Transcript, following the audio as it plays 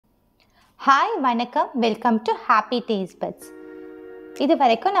Hi வணக்கம், welcome to happy taste buds. இது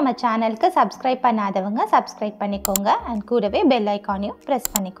வரைக்கும் நம்ம சேனலுக்கு சப்ஸ்கிரைப் பண்ணாதவங்க சப்ஸ்கிரைப் பண்ணிக்கோங்க அண்ட் கூடவே பெல் ஐக்கானையும் ப்ரெஸ்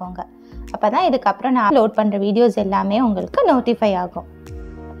பண்ணிக்கோங்க. அப்போ தான் இதுக்கப்புறம் நான் அப்லோட் பண்ணுற வீடியோஸ் எல்லாமே உங்களுக்கு நோட்டிஃபை ஆகும்.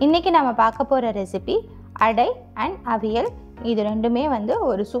 இன்றைக்கி நம்ம பார்க்க போகிற ரெசிபி அடை அண்ட் அவியல். இது ரெண்டுமே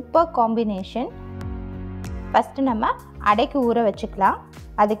ஒரு சூப்பர் காம்பினேஷன். ஃபஸ்ட்டு நம்ம அடைக்கு ஊற வச்சுக்கலாம்.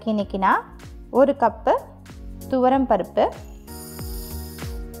 அதுக்கு இன்றைக்கி நான் 1 கப்பு துவரம் பருப்பு,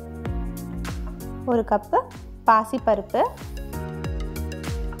 1 கப்பு பாசிப்பருப்பு,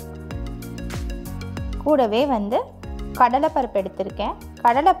 கூடவே கடலைப்பருப்பு எடுத்திருக்கேன்.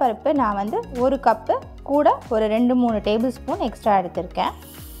 கடலைப்பருப்பு நான் 1 கப்பு கூட ஒரு 2-3 டேபிள் ஸ்பூன் எக்ஸ்ட்ரா எடுத்திருக்கேன்.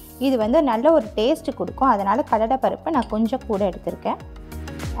 இது நல்ல ஒரு டேஸ்ட்டு கொடுக்கும், அதனால் கடலைப்பருப்பு நான் கொஞ்சம் கூட எடுத்திருக்கேன்.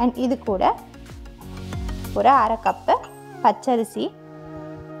 அண்ட் இது கூட ஒரு 1/2 கப்பு பச்சரிசி.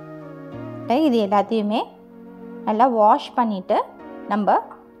 இது எல்லாத்தையுமே நல்லா வாஷ் பண்ணிவிட்டு நம்ம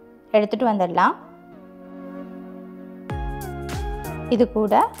எடுத்துகிட்டு வந்துடலாம். இது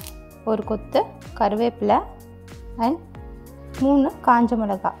கூட ஒரு கொத்து கருவேப்பிலை அண்ட் 3 காஞ்ச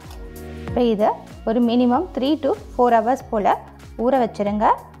மிளகாய். இப்போ இதை ஒரு மினிமம் 3 to 4 hours போல் ஊற வச்சுருங்க.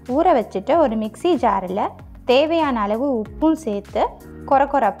 ஊற வச்சுட்டு ஒரு மிக்ஸி ஜாரில் தேவையான அளவு உப்பும் சேர்த்து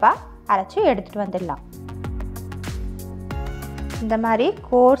கொரப்பாக அரைச்சி எடுத்துகிட்டு வந்துடலாம். இந்த மாதிரி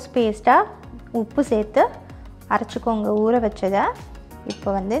கோர்ஸ் பேஸ்ட்டாக உப்பு சேர்த்து அரைச்சிக்கோங்க ஊற வச்சதை. இப்போ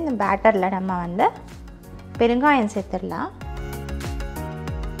இந்த பேட்டரில் நம்ம பெருங்காயம் சேர்த்துடலாம்.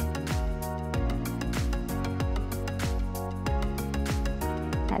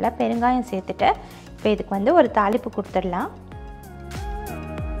 நல்லா பெருங்காயம் சேர்த்துட்டு இப்போ இதுக்கு ஒரு தாளிப்பு கொடுத்துடலாம்.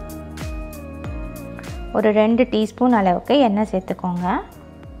 ஒரு 2 டீஸ்பூன் அளவுக்கு எண்ணெய் சேர்த்துக்கோங்க.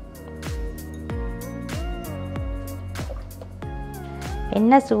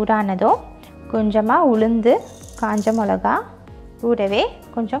 எண்ணெய் சூடானதும் கொஞ்சமாக உளுந்து, காஞ்ச மிளகா, கூடவே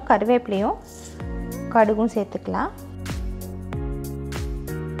கொஞ்சம் கருவேப்பிலையும் கடுகும் சேர்த்துக்கலாம்.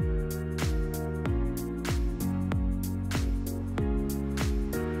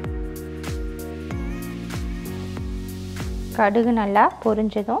 கடுகு நல்லா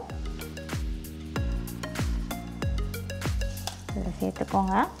பொரிஞ்சதும் இதை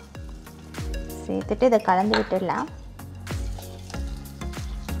சேர்த்துக்கோங்க. சேர்த்துட்டு இதை கலந்து விட்டுடலாம்.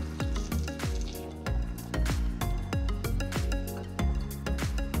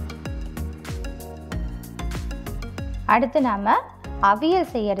 அடுத்து நாம் அவியல்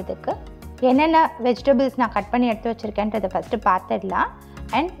செய்கிறதுக்கு என்னென்ன வெஜிடபிள்ஸ் நான் கட் பண்ணி எடுத்து வச்சுருக்கேன்றதை ஃபஸ்ட்டு பார்த்துடலாம்.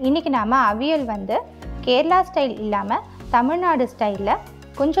 அண்ட் இன்றைக்கி நாம் அவியல் கேரளா ஸ்டைல் இல்லாமல் தமிழ்நாடு ஸ்டைலில்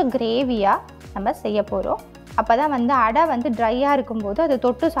கொஞ்சம் கிரேவியாக நம்ம செய்ய போகிறோம். அப்போ தான் அடை ட்ரையாக இருக்கும்போது அதை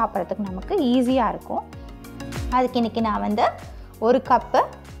தொட்டு சாப்பிட்றதுக்கு நமக்கு ஈஸியாக இருக்கும். அதுக்கு இன்றைக்கி நான் 1 கப்பு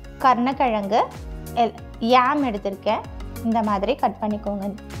கருணக்கிழங்கு யாம் எடுத்திருக்கேன். இந்த மாதிரி கட் பண்ணிக்கோங்க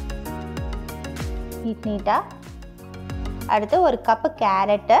நீட்டாக. அடுத்து 1 கப்பு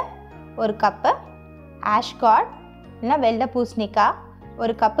கேரட்டு, 1 கப்பு ஆஷ்கார்ட் இல்லைனா வெள்ளை பூசணிக்காய்,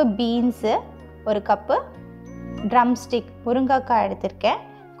 1 cup beans, 1 cup drum stick முருங்கைக்காய் எடுத்திருக்கேன்.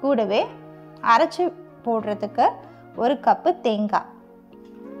 கூடவே அரைச்சி போடுறதுக்கு 1 கப்பு தேங்காய்,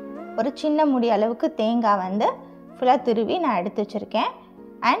 ஒரு சின்ன முடி அளவுக்கு தேங்காய் ஃபுல்லாக துருவி நான் எடுத்து வச்சுருக்கேன்.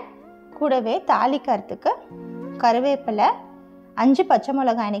 அண்ட் கூடவே தாளிக்கிறதுக்கு கருவேப்பிலை, 5 பச்சை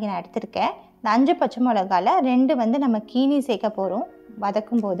மிளகாய் இன்றைக்கி நான் எடுத்திருக்கேன். இந்த 5 பச்சை மிளகாயில் 2 நம்ம கீனி சேர்க்க போகிறோம்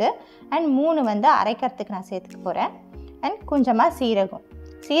வதக்கும் போது. அண்ட் 3 அரைக்கிறதுக்கு நான் சேர்த்துக்க போகிறேன். அண்ட் கொஞ்சமாக சீரகம்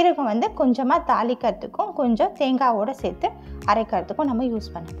கொஞ்சமாக தாளிக்கிறதுக்கும் கொஞ்சம் தேங்காவோடு சேர்த்து அரைக்கிறதுக்கும் நம்ம யூஸ்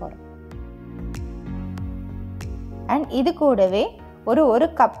பண்ண போகிறோம். அண்ட் இது கூடவே ஒரு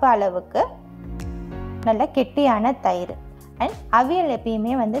கப்பு அளவுக்கு நல்ல கெட்டியான தயிர். அண்ட் அவியல்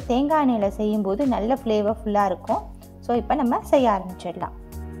எப்பயுமே தேங்காய் எண்ணெயில் செய்யும்போது நல்ல ஃப்ளேவர்ஃபுல்லாக இருக்கும். ஸோ இப்போ நம்ம செய்ய ஆரம்பிச்சிடலாம்.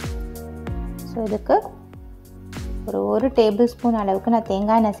 ஸோ இதுக்கு ஒரு டேபிள் ஸ்பூன் அளவுக்கு நான்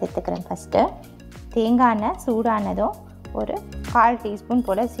தேங்காய் எண்ணெய் சேர்த்துக்கிறேன். ஃபஸ்ட்டு தேங்காய் எண்ணெய் சூடானதும் ஒரு 1/4 டீஸ்பூன்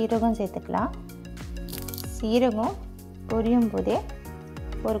போல் சீரகம் சேர்த்துக்கலாம். சீரகம் பொரியும் போதே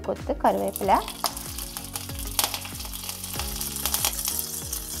ஒரு கொத்து கருவேப்பிலை,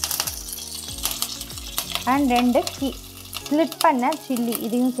 அண்ட் 2 ஸ்ப்ளிட் பண்ண சில்லி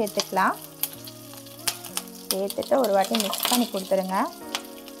இதையும் சேர்த்துக்கலாம். சேர்த்துட்டு ஒரு வாட்டி மிக்ஸ் பண்ணி கொடுத்துருங்க.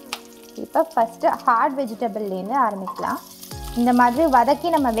 இப்போ ஃபஸ்ட்டு ஹார்ட் வெஜிடபிள்லேருந்து ஆரம்பிக்கலாம். இந்த மாதிரி வதக்கி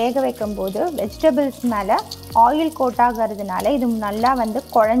நம்ம வேக வைக்கும்போது வெஜிடபிள்ஸ் மேலே ஆயில் கோட் ஆகிறதுனால இது நல்லா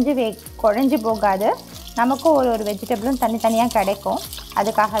குழஞ்சி போகாது. நமக்கும் ஒரு வெஜிடபிளும் தனித்தனியாக கிடைக்கும்.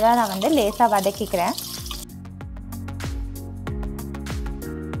 அதுக்காக தான் நான் லேசாக வதக்கிக்கிறேன்.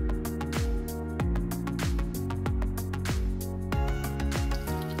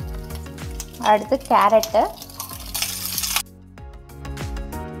 அடுத்து கேரட்டு,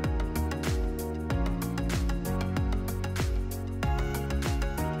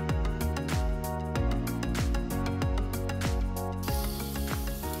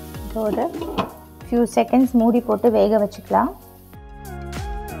 ஒரு few seconds மூடி போட்டு வேக வச்சுக்கலாம்.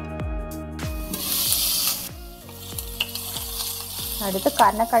 அடுத்து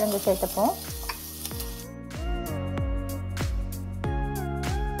கருணக்கிழங்கு சேர்த்துப்போம்.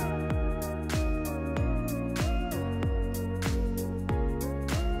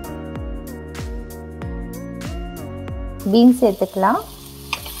 பீன்ஸ் சேர்த்துக்கலாம்.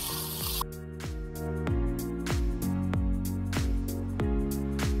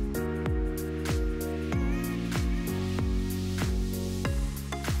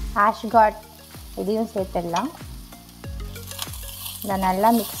 ஆஷ்காட் இதையும் சேர்த்துடலாம். இதை நல்லா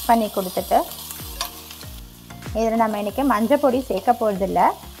மிக்ஸ் பண்ணி கொடுத்துட்டு இதில் நம்ம இன்றைக்கி மஞ்சள் பொடி சேர்க்க போகிறதில்ல.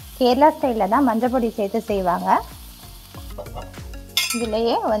 கேரளா ஸ்டைலில் தான் மஞ்சள் பொடி சேர்த்து செய்வாங்க.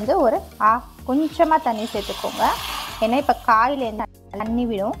 இதுலேயே வந்து ஒரு கொஞ்சமாக தண்ணி சேர்த்துக்கோங்க. ஏன்னா இப்போ காயில் என்ன தண்ணி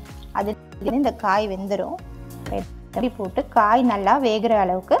விடும், அது இந்த காய் வெந்துடும். அப்படி போட்டு காய் நல்லா வேகிற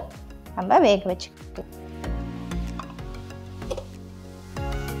அளவுக்கு நம்ம வேக வச்சுக்கிட்டு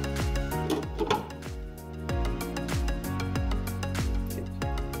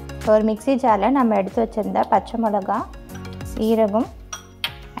ஒரு மிக்ஸி ஜாரில் நம்ம எடுத்து வச்சுருந்த பச்சை மிளகா, சீரகம்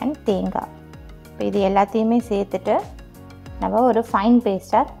அண்ட் தேங்காய், இப்போ இது எல்லாத்தையுமே சேர்த்துட்டு நம்ம ஒரு ஃபைன்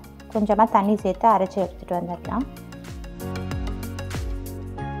பேஸ்ட்டாக கொஞ்சமாக தண்ணி சேர்த்து அரைச்சி எடுத்துகிட்டு வந்துடலாம்.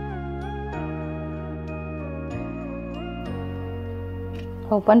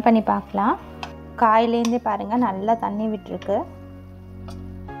 ஓப்பன் பண்ணி பார்க்கலாம். காயிலேருந்தே பாருங்கள் நல்லா தண்ணி விட்டுருக்கு.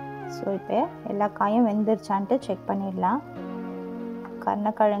 ஸோ இப்போ எல்லா காயும் வெந்துருச்சான்ட்டு செக் பண்ணிடலாம்.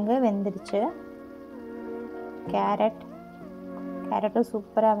 கருணக்கிழங்கு வெந்துருச்சு. கேரட்டும்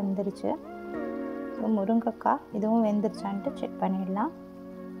சூப்பராக வெந்துருச்சு. ஸோ முருங்கைக்காய் இதுவும் வெந்துருச்சான்ட்டு செக் பண்ணிடலாம்.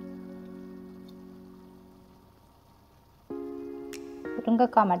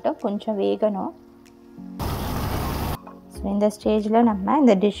 முருங்கைக்காய் மட்டும் கொஞ்சம் வேகணும். ஸோ இந்த ஸ்டேஜில் நம்ம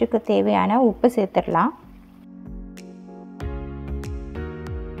இந்த டிஷ்ஷுக்கு தேவையான உப்பு சேர்த்துடலாம்.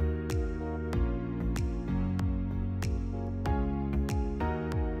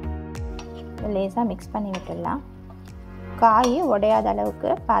 லேசாக மிக்ஸ் பண்ணி விட்டுடலாம். காய் உடையாத அளவுக்கு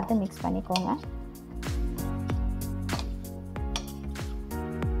பார்த்து மிக்ஸ் பண்ணிக்கோங்க.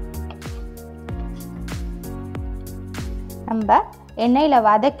 நம்ம எண்ணெயில்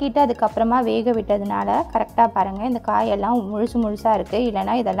வதக்கிட்டு அதுக்கப்புறமா வேக விட்டதுனால கரெக்டாக பாருங்கள், இந்த காயெல்லாம் முழுசாக இருக்குது.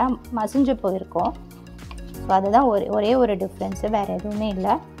 இல்லைனா இதெல்லாம் மசிஞ்சு போயிருக்கும். ஸோ அதுதான் ஒரே ஒரு டிஃப்ரென்ஸு, வேறு எதுவுமே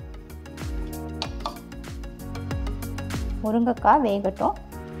இல்லை. முருங்கைக்காய் வேகட்டும்.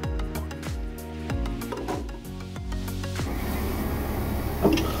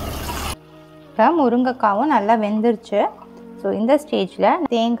 இப்போ முருங்கைக்காவும் நல்லா வெந்துருச்சு. ஸோ இந்த ஸ்டேஜில்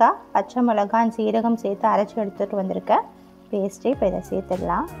தேங்காய், பச்சை மிளகாய், சீரகம் சேர்த்து அரைச்சி எடுத்துகிட்டு வந்திருக்கேன் பேஸ்ட்டு இப்போ இதை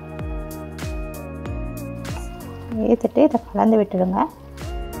சேர்த்துடலாம். சேர்த்துட்டு இதை கலந்து விட்டுடுங்க.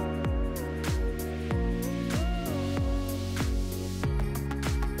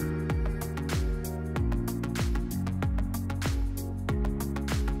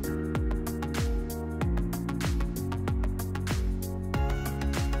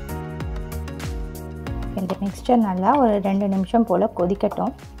 இந்த மிக்ஸ்சர் நல்லா ஒரு 2 நிமிஷம் போல்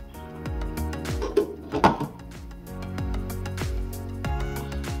கொதிக்கட்டும்.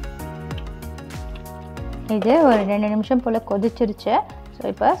 இது ஒரு 2 நிமிஷம் போல் கொதிச்சிருச்சு. ஸோ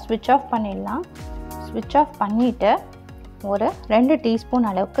இப்போ ஸ்விட்ச் ஆஃப் பண்ணிடலாம். ஸ்விட்ச் ஆஃப் பண்ணிவிட்டு ஒரு 2 டீஸ்பூன்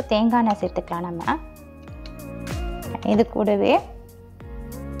அளவுக்கு தேங்காய் எண்ணெய் சேர்த்துக்கலாம். நம்ம இது கூடவே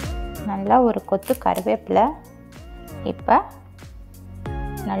நல்லா ஒரு கொத்து கருவேப்பிலை. இப்போ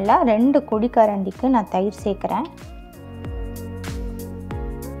நல்லா 2 குழிக்கரண்டிக்கு நான் தயிர் சேர்க்குறேன்.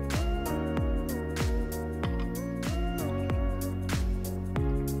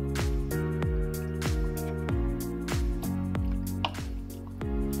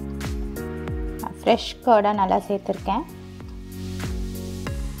 ஃப்ரெஷ் கர்டாக நல்லா சேர்த்துருக்கேன்.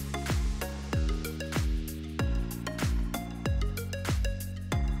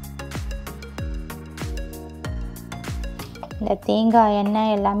 இந்த தேங்காய்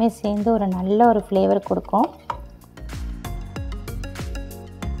எண்ணெய் எல்லாமே சேர்ந்து ஒரு நல்ல ஒரு ஃப்ளேவர் கொடுக்கும்.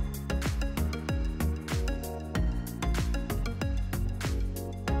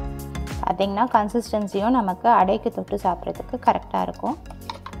 பார்த்திங்கன்னா கன்சிஸ்டன்சியும் நமக்கு அடைக்கு தொட்டு சாப்பிட்றதுக்கு கரெக்டாக இருக்கும்.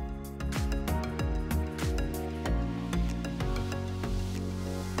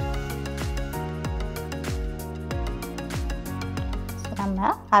 நம்ம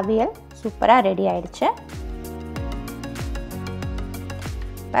அவியல் சூப்பராக ரெடி ஆயிடுச்சு.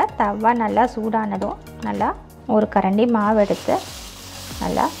 இப்போ தவா நல்லா சூடானதும் நல்லா ஒரு கரண்டி மாவு எடுத்து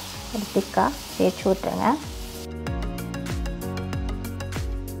நல்லா ஒரு திக்காக தேய்ச்சி விட்டுருங்க.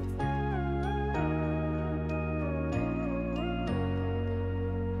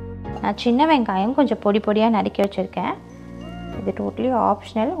 நான் சின்ன வெங்காயம் கொஞ்சம் பொடி பொடியாக நறுக்கி வச்சுருக்கேன். இது டோட்டலி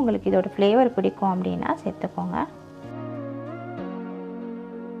ஆப்ஷனல். உங்களுக்கு இதோட ஃப்ளேவர் பிடிக்கும் அப்படின்னா சேர்த்துக்கோங்க.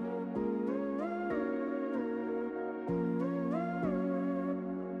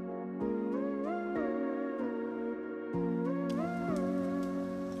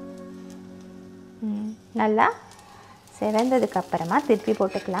 நல்லா செவந்ததுக்கப்புறமா திருப்பி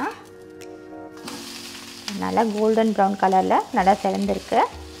போட்டுக்கலாம். நல்லா கோல்டன் ப்ரௌன் கலரில் நல்லா செவந்திருக்கு.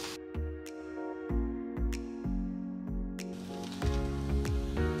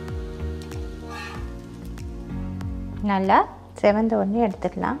 நல்லா செவந்த ஒன்று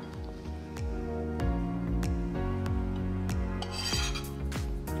எடுத்துக்கலாம்.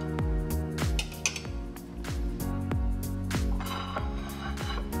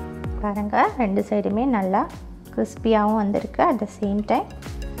 பாருங்கள், ரெண்டு சைடுமே நல்லா கிறிஸ்பியாகவும் வந்திருக்கு. அட் த சேம் டைம்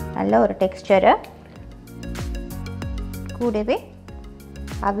நல்ல ஒரு டெக்ஸ்சரு. கூடவே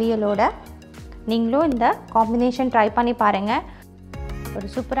அவியலோட நீங்களும் இந்த காம்பினேஷன் ட்ரை பண்ணி பாருங்கள். ஒரு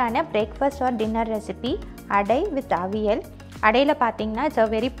சூப்பரான பிரேக்ஃபாஸ்ட் ஆர் டின்னர் ரெசிபி அடை வித் அவியல். அடையில் பார்த்திங்கன்னா it's a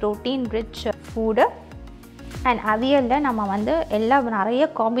very protein rich food. And அவியலில் நம்ம வந்து நிறைய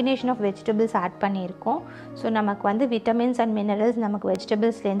காம்பினேஷன் ஆஃப் வெஜிடபிள்ஸ் ஆட் பண்ணியிருக்கோம். ஸோ நமக்கு வந்து விட்டமின்ஸ் அண்ட் மினரல்ஸ் நமக்கு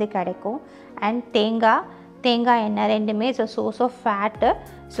வெஜிடபிள்ஸ்லேருந்து கிடைக்கும். அண்ட் தேங்காய் எண்ணெய் ரெண்டுமே it's a source of fat.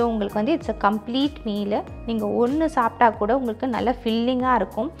 So உங்களுக்கு வந்து இட்ஸ் அ கம்ப்ளீட் மீலு. நீங்கள் ஒன்று சாப்பிட்டா கூட உங்களுக்கு நல்ல ஃபில்லிங்காக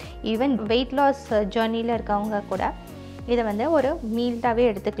இருக்கும். ஈவன் வெயிட் லாஸ் ஜேர்னியில் இருக்கவங்க கூட இதை வந்து ஒரு மீல்டாகவே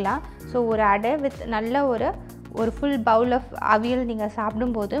எடுத்துக்கலாம். ஸோ ஒரு அடை வித் நல்ல ஒரு ஃபுல் பவுல் ஆஃப் அவியல் நீங்கள்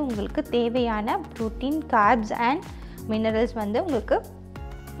சாப்பிடும்போது உங்களுக்கு தேவையான ப்ரோட்டீன், கார்ப்ஸ் அண்ட் மினரல்ஸ் வந்து உங்களுக்கு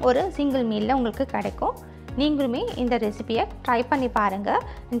ஒரு சிங்கிள் மீலில் உங்களுக்கு கிடைக்கும். நீங்களுமே இந்த ரெசிபியை ட்ரை பண்ணி பாருங்கள்.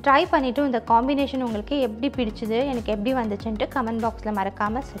 ட்ரை பண்ணிவிட்டு இந்த காம்பினேஷன் உங்களுக்கு எப்படி பிடிச்சிது, எனக்கு எப்படி வந்துச்சுன்ட்டு கமெண்ட் பாக்ஸில்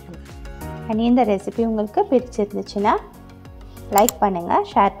மறக்காமல் சொல்லுங்கள். அண்ட் இந்த ரெசிபி உங்களுக்கு பிடிச்சிருந்துச்சுன்னா லைக் பண்ணுங்கள்,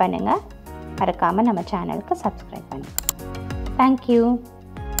 ஷேர் பண்ணுங்கள், மறக்காமல் நம்ம சேனலுக்கு சப்ஸ்கிரைப் பண்ணுங்கள். தேங்க்யூ.